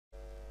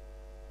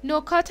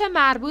نکات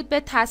مربوط به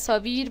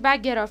تصاویر و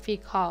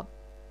گرافیک ها.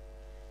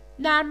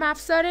 نرم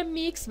افزار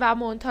میکس و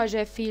مونتاژ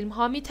فیلم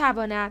ها می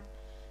تواند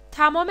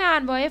تمام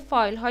انواع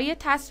فایل های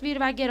تصویر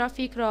و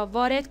گرافیک را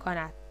وارد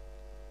کند.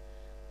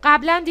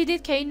 قبلا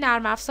دیدید که این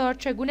نرم افزار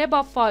چگونه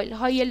با فایل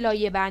های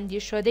لایه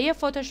بندی شده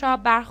فتوشاپ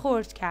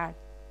برخورد کرد.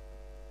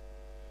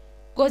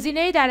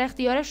 گزینه‌ای در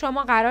اختیار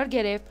شما قرار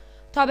گرفت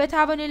تا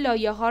بتوانید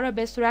لایه ها را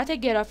به صورت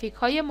گرافیک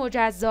های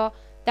مجزا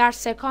در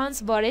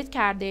سکانس وارد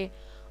کرده،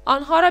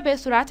 آنها را به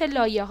صورت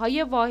لایه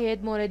های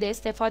واحد مورد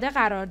استفاده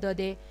قرار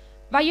داده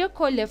و یا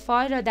کل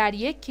فایل را در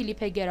یک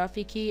کلیپ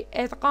گرافیکی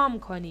ادغام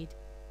کنید.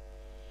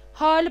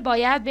 حال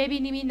باید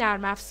ببینیم این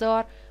نرم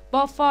افزار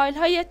با فایل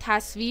های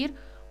تصویر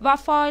و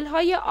فایل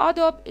های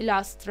آدوب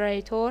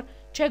ایلاستریتور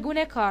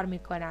چگونه کار می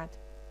کند.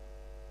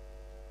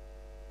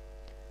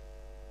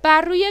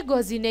 بر روی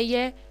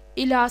گزینه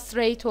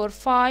ایلاستریتور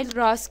فایل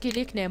راست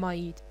کلیک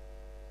نمایید.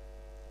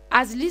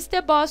 از لیست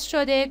باز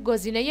شده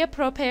گزینه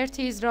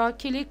پراپرتیز را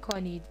کلیک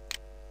کنید.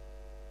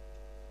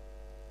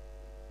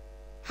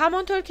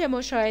 همانطور که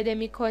مشاهده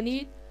می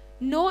کنید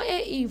نوع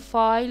این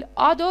فایل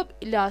آدوب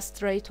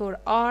ایلاستریتور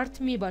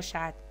آرت می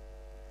باشد.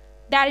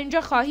 در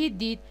اینجا خواهید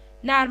دید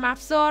نرم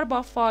افزار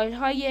با فایل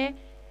های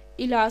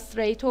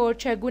ایلاستریتور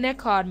چگونه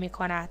کار می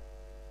کند.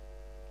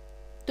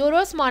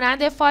 درست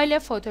مانند فایل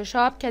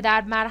فتوشاپ که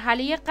در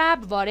مرحله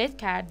قبل وارد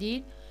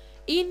کردید،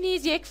 این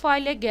نیز یک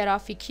فایل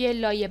گرافیکی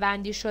لایه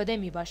بندی شده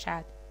می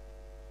باشد.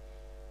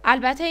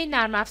 البته این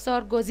نرم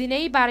افزار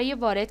گزینه‌ای برای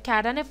وارد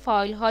کردن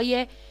فایل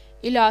های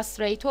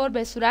ایلاستریتور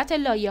به صورت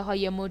لایه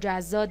های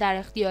مجزا در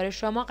اختیار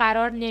شما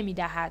قرار نمی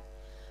دهد،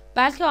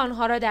 بلکه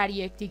آنها را در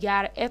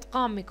یکدیگر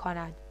ادغام می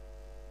کند.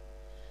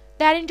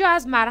 در اینجا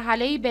از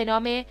مرحله‌ای به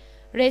نام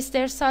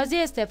رستر سازی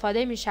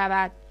استفاده می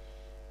شود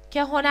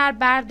که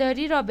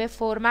هنربرداری را به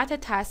فرمت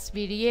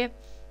تصویری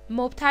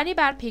مبتنی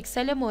بر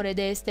پیکسل مورد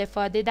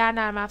استفاده در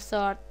نرم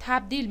افزار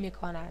تبدیل می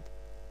کند.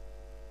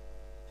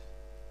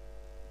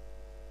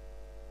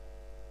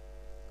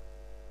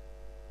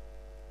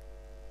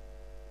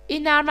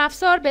 این نرم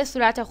افزار به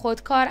صورت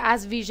خودکار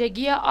از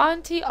ویژگی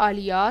آنتی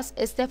آلیاس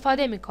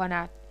استفاده می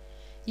کند،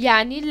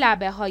 یعنی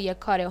لبه های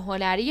کار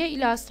هنری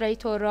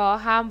ایلاستریتور را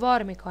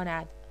هموار می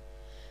کند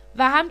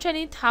و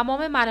همچنین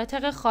تمام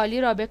مناطق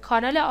خالی را به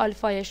کانال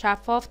آلفای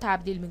شفاف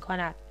تبدیل می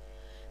کند.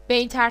 به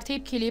این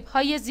ترتیب کلیپ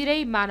های زیر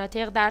این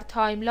مناطق در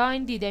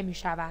تایملاین دیده می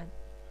شوند.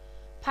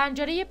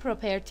 پنجره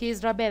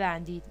پراپرتیز را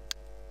ببندید.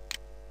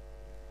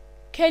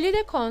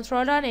 کلید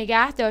کنترل را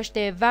نگه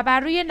داشته و بر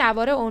روی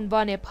نوار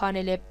عنوان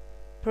پانل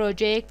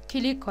پروژکت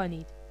کلیک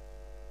کنید.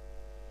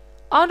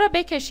 آن را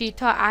بکشید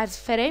تا از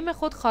فریم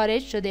خود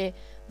خارج شده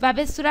و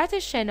به صورت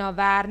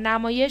شناور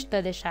نمایش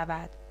داده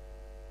شود.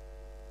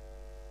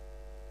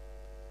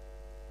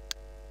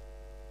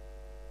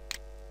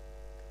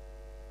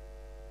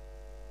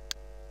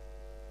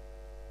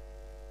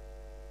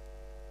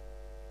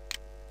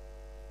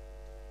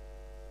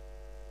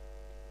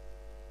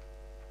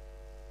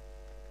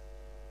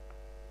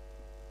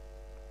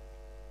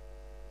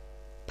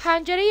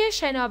 پنجره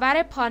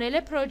شناور پانل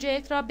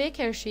پروژکت را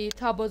بکشید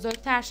تا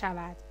بزرگتر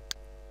شود.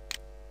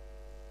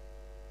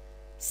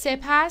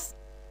 سپس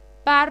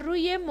بر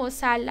روی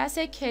مثلث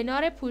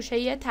کنار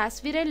پوشه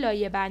تصویر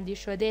لایه بندی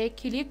شده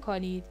کلیک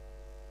کنید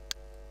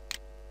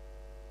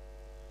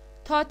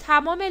تا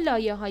تمام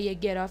لایه های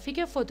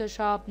گرافیک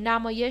فتوشاپ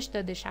نمایش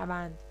داده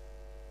شوند.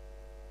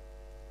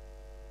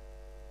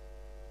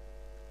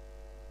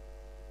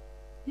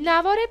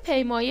 نوار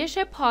پیمایش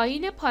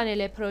پایین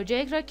پانل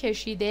پروژکت را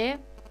کشیده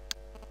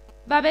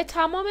و به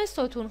تمام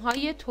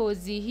ستون‌های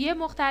توضیحی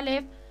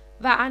مختلف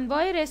و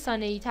انواع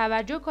رسانه‌ای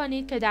توجه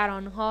کنید که در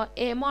آنها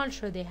اعمال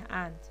شده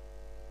اند.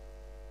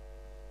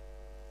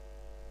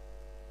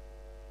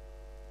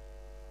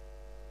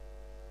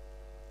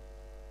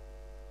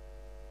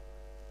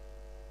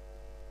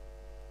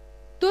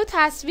 دو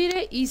تصویر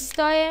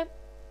ایستا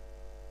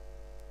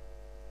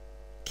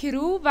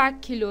کرو و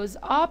کلوز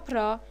آپ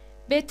را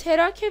به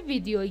تراک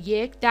ویدیو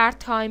 1 در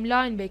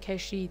تایملاین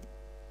بکشید.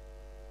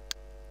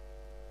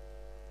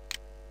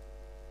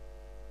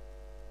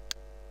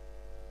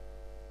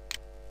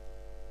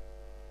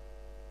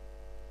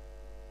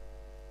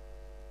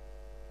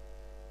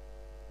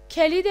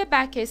 کلید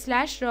بک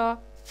اسلش را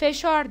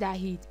فشار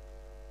دهید.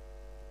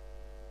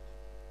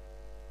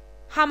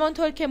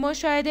 همانطور که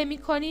مشاهده می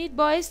کنید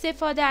با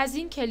استفاده از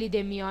این کلید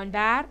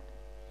میانبر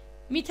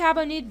می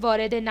توانید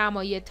وارد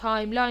نمای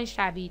تایملاین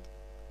شوید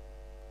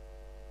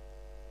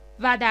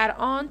و در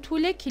آن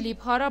طول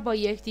کلیپ ها را با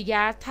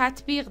یکدیگر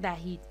تطبیق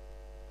دهید.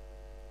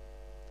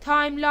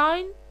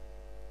 تایملاین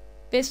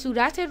به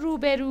صورت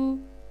روبرو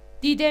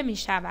دیده می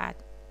شود.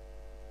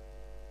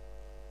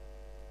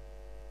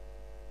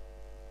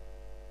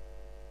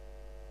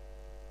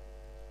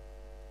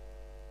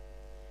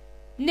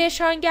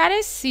 نشانگر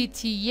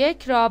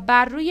CT1 را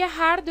بر روی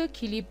هر دو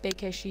کلیپ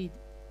بکشید.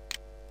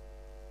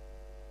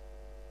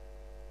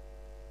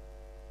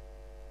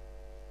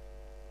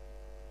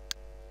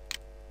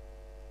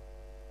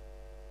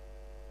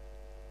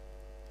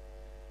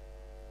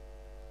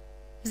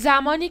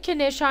 زمانی که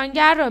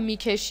نشانگر را می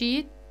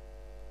کشید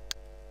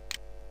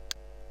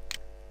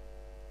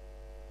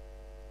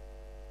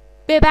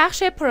به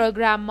بخش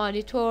پروگرام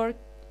مانیتور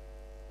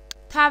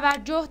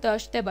توجه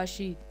داشته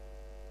باشید.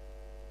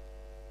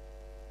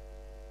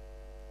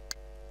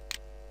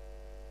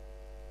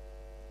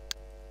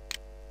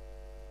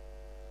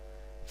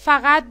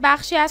 فقط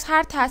بخشی از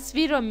هر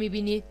تصویر رو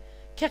می‌بینید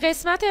که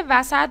قسمت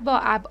وسط با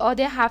ابعاد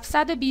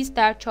 720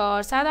 در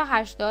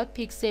 480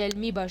 پیکسل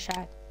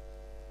میباشد.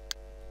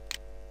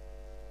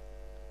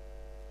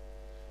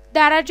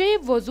 درجه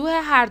وضوح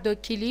هر دو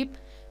کلیپ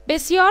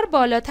بسیار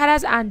بالاتر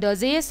از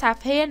اندازه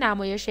صفحه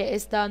نمایش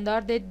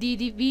استاندارد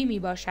DDV می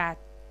باشد.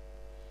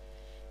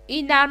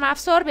 این نرم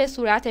افزار به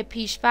صورت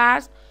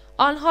پیش‌فرض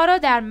آنها را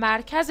در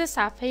مرکز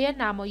صفحه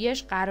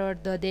نمایش قرار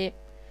داده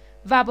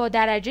و با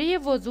درجه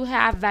وضوح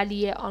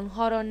اولیه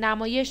آنها را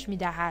نمایش می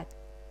دهد.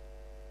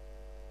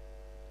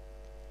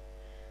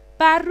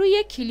 بر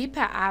روی کلیپ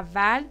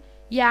اول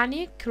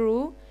یعنی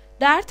کرو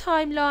در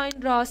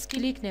تایملاین راست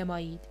کلیک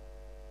نمایید.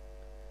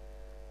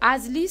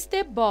 از لیست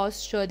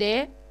باز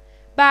شده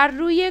بر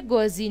روی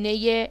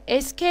گزینه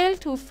اسکیل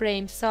تو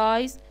فریم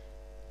سایز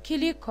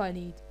کلیک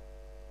کنید.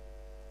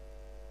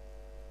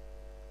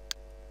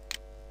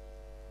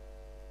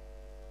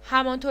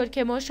 همانطور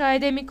که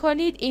مشاهده می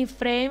کنید این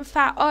فریم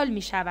فعال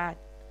می شود.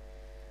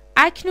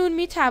 اکنون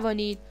می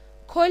توانید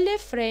کل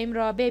فریم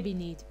را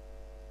ببینید.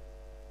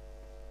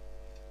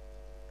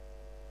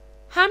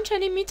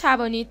 همچنین می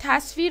توانید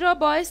تصویر را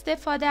با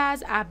استفاده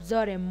از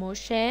ابزار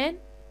موشن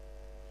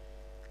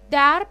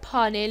در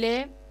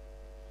پانل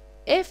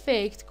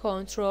افکت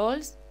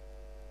کنترلز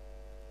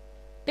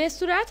به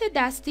صورت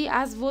دستی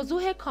از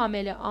وضوح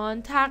کامل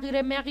آن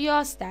تغییر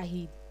مقیاس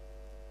دهید.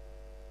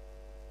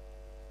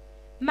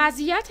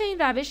 مزیت این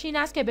روش این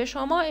است که به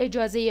شما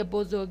اجازه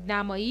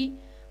بزرگنمایی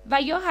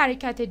و یا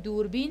حرکت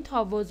دوربین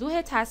تا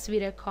وضوح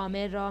تصویر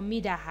کامل را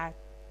می دهد.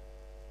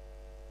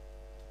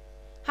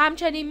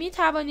 همچنین می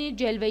توانید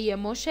جلوه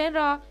موشن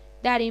را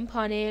در این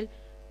پانل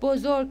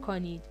بزرگ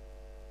کنید.